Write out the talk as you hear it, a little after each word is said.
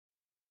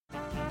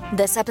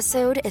This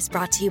episode is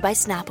brought to you by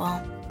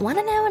Snapple. Want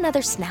to know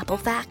another Snapple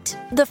fact?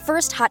 The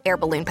first hot air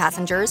balloon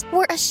passengers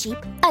were a sheep,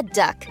 a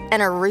duck,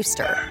 and a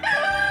rooster.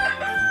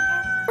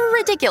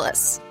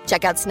 Ridiculous.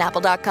 Check out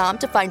Snapple.com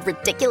to find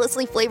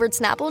ridiculously flavored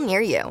Snapple near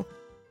you.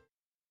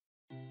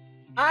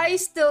 I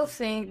still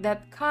think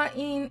that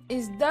Cain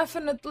is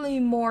definitely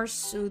more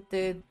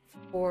suited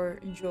for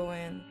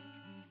Joanne.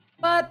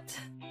 But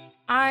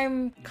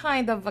I'm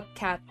kind of a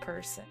cat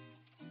person.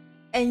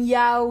 And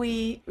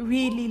Yaoi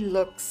really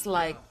looks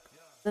like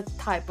the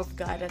type of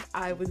guy that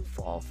I would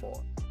fall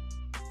for.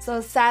 So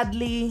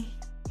sadly,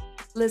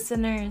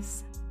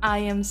 listeners, I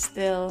am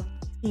still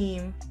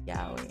Team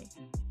Yaoi.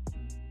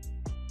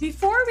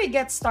 Before we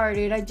get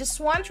started, I just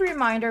want to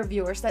remind our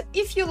viewers that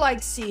if you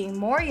like seeing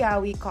more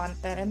Yaoi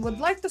content and would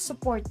like to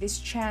support this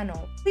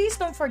channel, please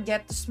don't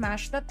forget to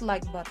smash that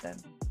like button.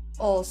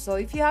 Also,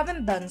 if you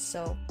haven't done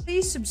so,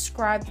 please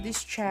subscribe to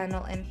this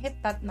channel and hit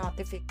that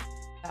notification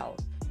bell.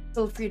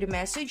 Feel free to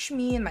message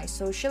me in my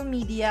social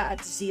media at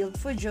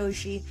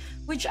ZealedFujoshi,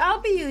 which I'll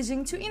be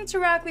using to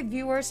interact with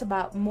viewers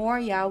about more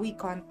Yaoi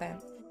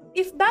content.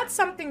 If that's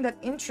something that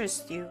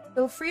interests you,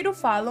 feel free to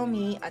follow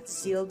me at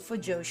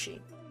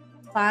ZealedFujoshi.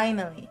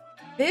 Finally,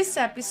 this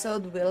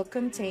episode will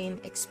contain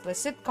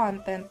explicit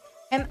content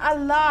and a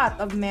lot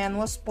of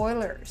manhwa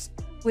spoilers.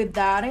 With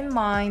that in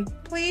mind,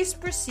 please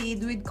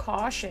proceed with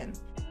caution.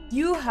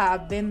 You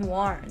have been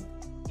warned.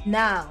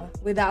 Now,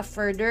 without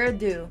further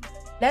ado,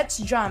 let's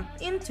jump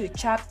into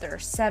chapter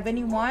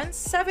 71,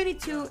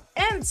 72,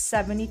 and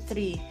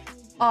 73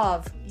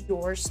 of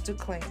Yours to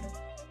Claim.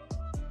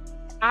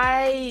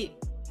 I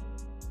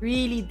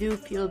really do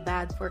feel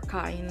bad for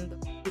Cain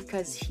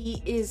because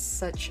he is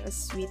such a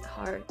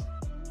sweetheart.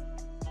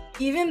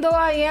 Even though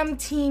I am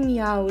Team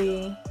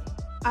Yaoi,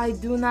 I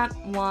do not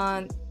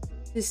want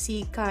to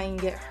see Cain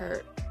get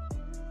hurt.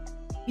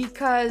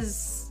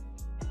 Because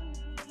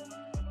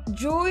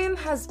Join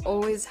has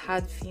always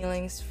had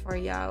feelings for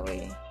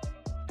Yaoi.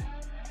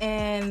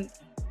 And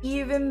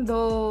even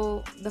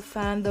though the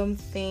fandom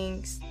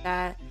thinks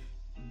that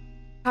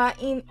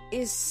Cain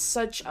is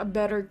such a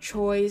better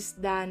choice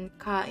than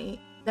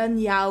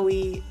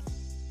Yaoi,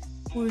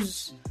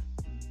 who's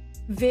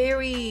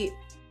very,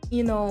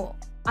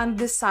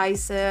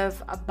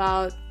 undecisive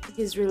about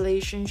his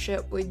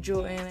relationship with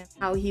Joanne,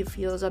 how he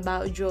feels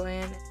about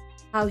Joanne,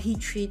 how he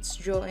treats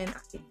Joanne.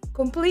 I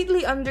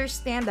completely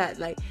understand that.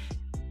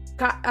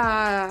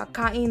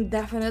 Cain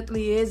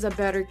definitely is a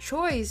better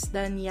choice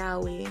than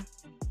Yaoi.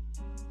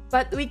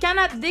 But we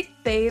cannot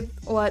dictate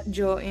what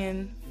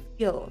Joanne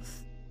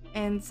feels.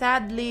 And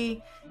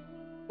sadly,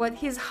 what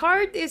his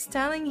heart is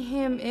telling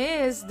him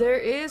is there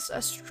is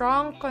a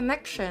strong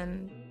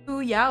connection to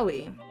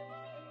Yaoi.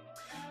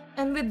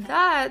 And with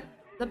that,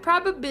 the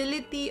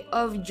probability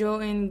of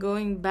Joanne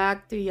going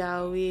back to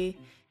Yaoi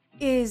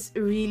is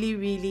really,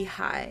 really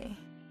high.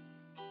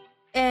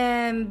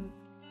 And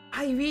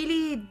I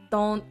really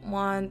don't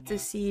want to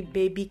see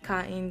baby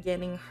Cain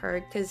getting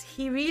hurt because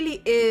he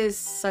really is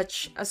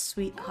such a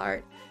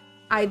sweetheart.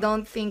 I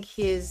don't think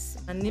he's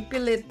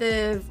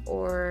manipulative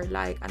or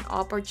like an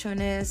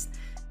opportunist.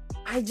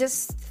 I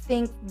just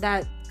think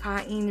that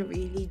Cain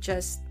really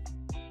just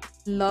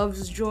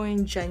loves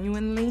Joanne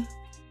genuinely.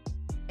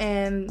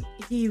 And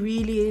he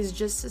really is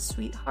just a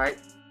sweetheart.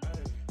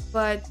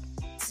 But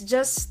it's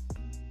just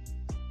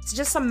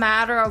a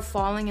matter of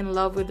falling in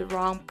love with the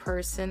wrong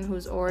person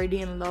who's already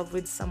in love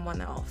with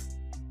someone else.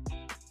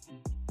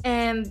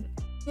 And,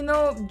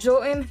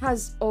 Joanne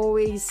has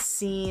always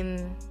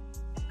seen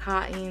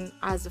Cain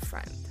as a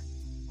friend.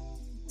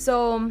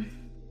 So,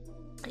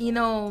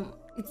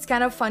 it's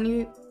kind of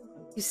funny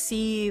to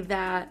see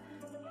that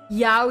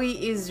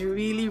Yaoi is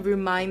really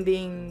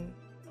reminding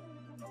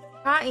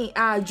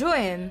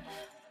Joanne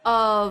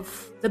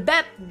of the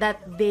bet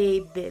that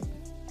they did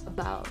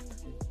about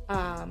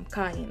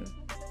Cain,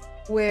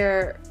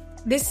 where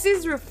this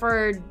is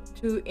referred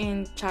to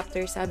in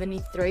chapter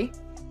 73,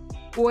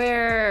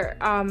 where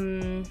a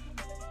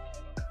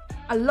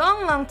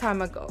long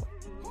time ago,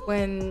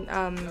 when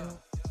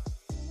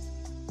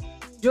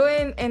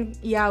Joanne and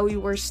Yaoi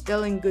were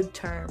still in good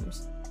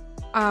terms,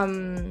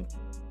 Joanne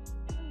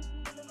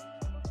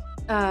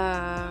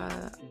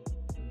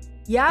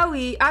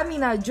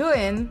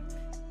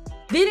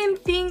didn't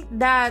think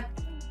that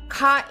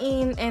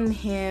Cain and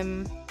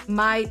him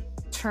might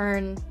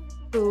turn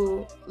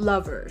to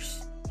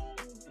lovers.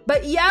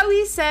 But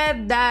Yaoi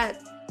said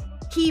that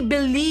he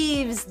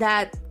believes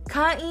that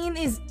Cain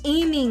is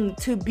aiming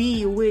to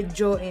be with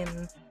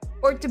Joanne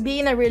or to be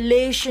in a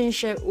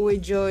relationship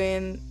with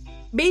Joanne.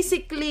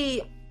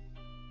 Basically,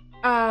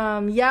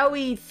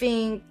 Yaoi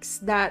thinks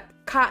that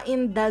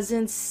Cain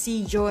doesn't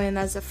see Joanne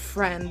as a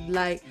friend,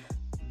 like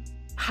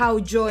how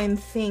Joanne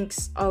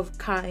thinks of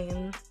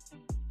Cain.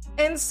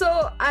 And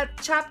so at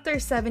chapter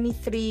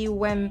 73,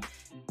 when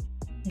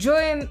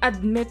Joanne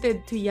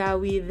admitted to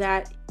Yaoi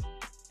that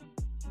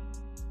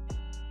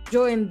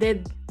Joanne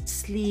did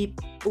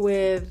sleep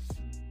with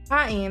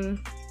Cain,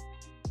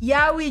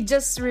 Yaoi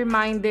just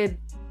reminded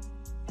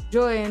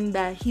Joanne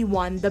that he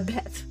won the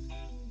bet.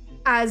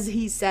 as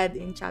he said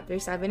in chapter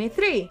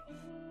 73.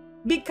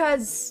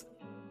 Because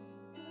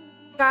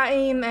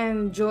Kain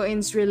and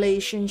Join's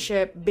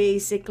relationship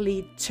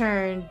basically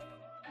turned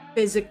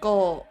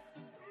physical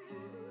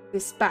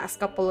this past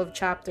couple of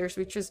chapters,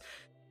 which is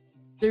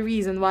the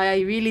reason why I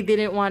really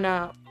didn't want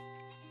to,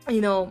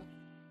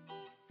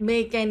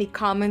 make any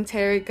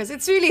commentary, because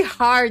it's really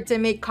hard to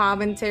make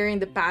commentary in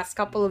the past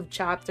couple of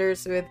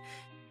chapters with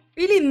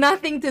really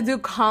nothing to do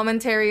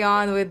commentary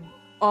on, with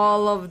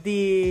all of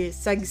the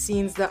sex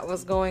scenes that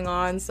was going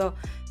on. So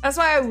that's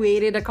why I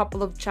waited a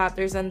couple of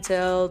chapters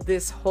until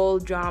this whole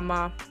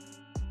drama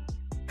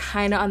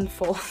kind of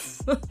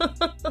unfolds.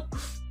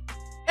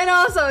 And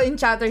also in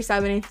chapter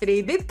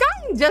 73, did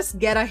Kain just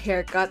get a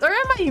haircut, or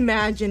am I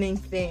imagining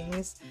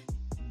things?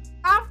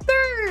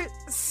 After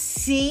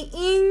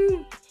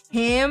seeing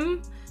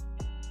him,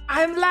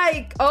 I'm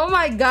like, oh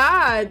my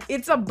god,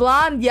 it's a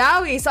blonde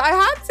Yaoi. So I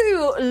had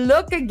to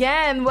look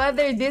again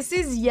whether this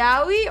is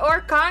Yaoi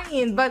or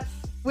Kain. But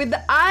with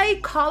the eye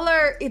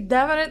color, it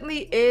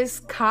definitely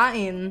is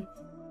Kain.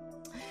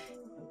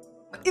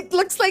 It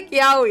looks like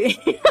Yaoi.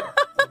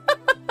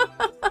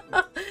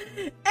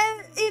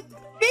 And it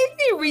made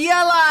me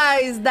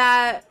realize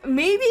that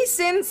maybe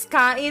since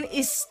Kain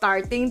is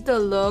starting to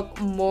look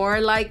more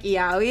like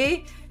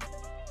Yaoi,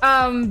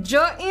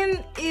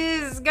 Join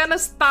is gonna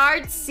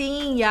start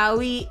seeing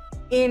Yaoi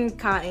in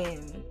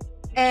Kain,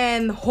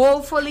 and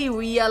hopefully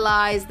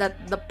realize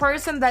that the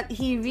person that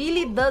he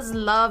really does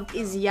love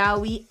is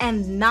Yaoi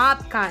and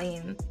not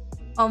Kain.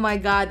 Oh my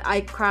god,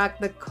 I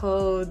cracked the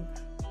code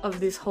of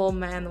this whole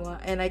manhwa,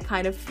 and I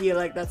kind of feel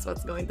like that's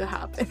what's going to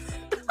happen.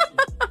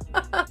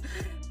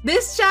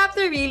 This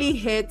chapter really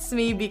hits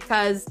me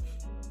because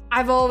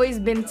I've always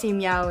been Team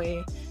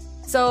Yaoi.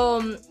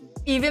 So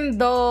even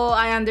though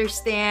I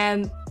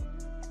understand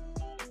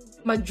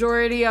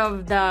majority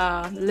of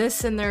the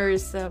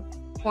listeners'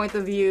 point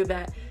of view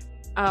that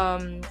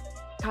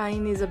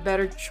Kain is a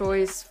better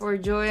choice for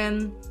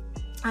Join,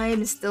 I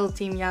am still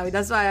Team Yaoi.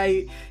 That's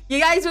why you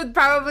guys would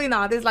probably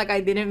notice like I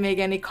didn't make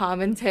any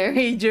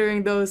commentary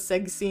during those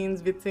sex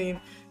scenes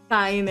between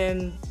Kain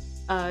and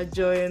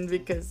Join,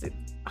 because it's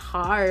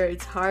hard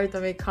to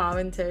make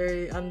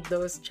commentary on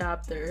those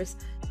chapters.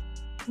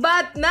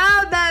 But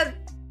now that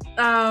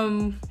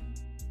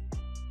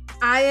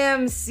I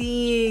am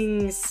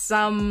seeing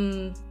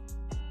some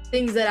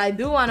things that I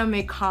do want to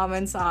make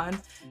comments on,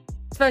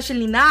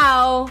 especially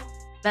now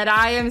that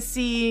I am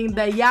seeing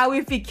the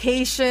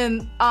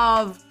Yaoification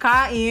of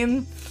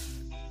Kain.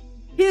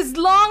 His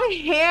long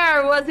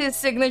hair was his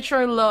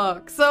signature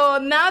look. So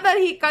now that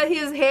he cut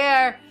his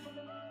hair,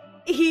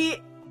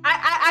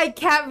 I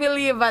can't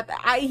believe it,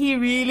 he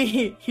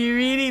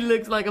really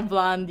looks like a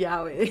blonde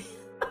Yaoi.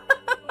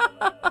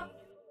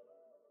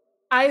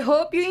 I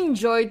hope you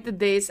enjoyed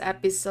today's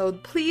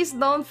episode. Please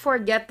don't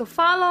forget to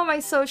follow my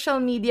social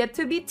media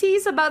to be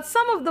teased about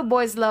some of the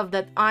boys' love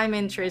that I'm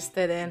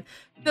interested in.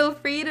 Feel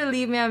free to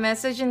leave me a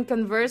message and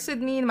converse with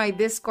me in my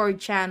Discord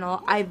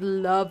channel. I'd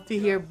love to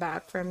hear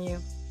back from you.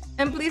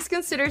 And please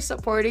consider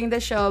supporting the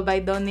show by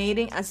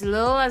donating as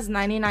little as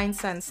 99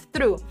 cents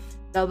through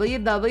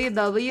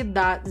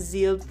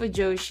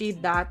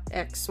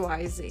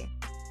www.zealfujoshi.xyz.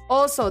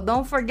 Also,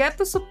 don't forget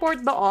to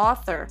support the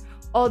author.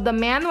 All the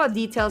manhwa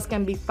details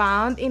can be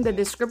found in the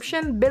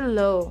description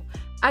below.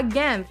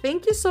 Again,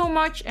 thank you so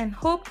much and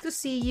hope to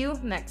see you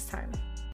next time.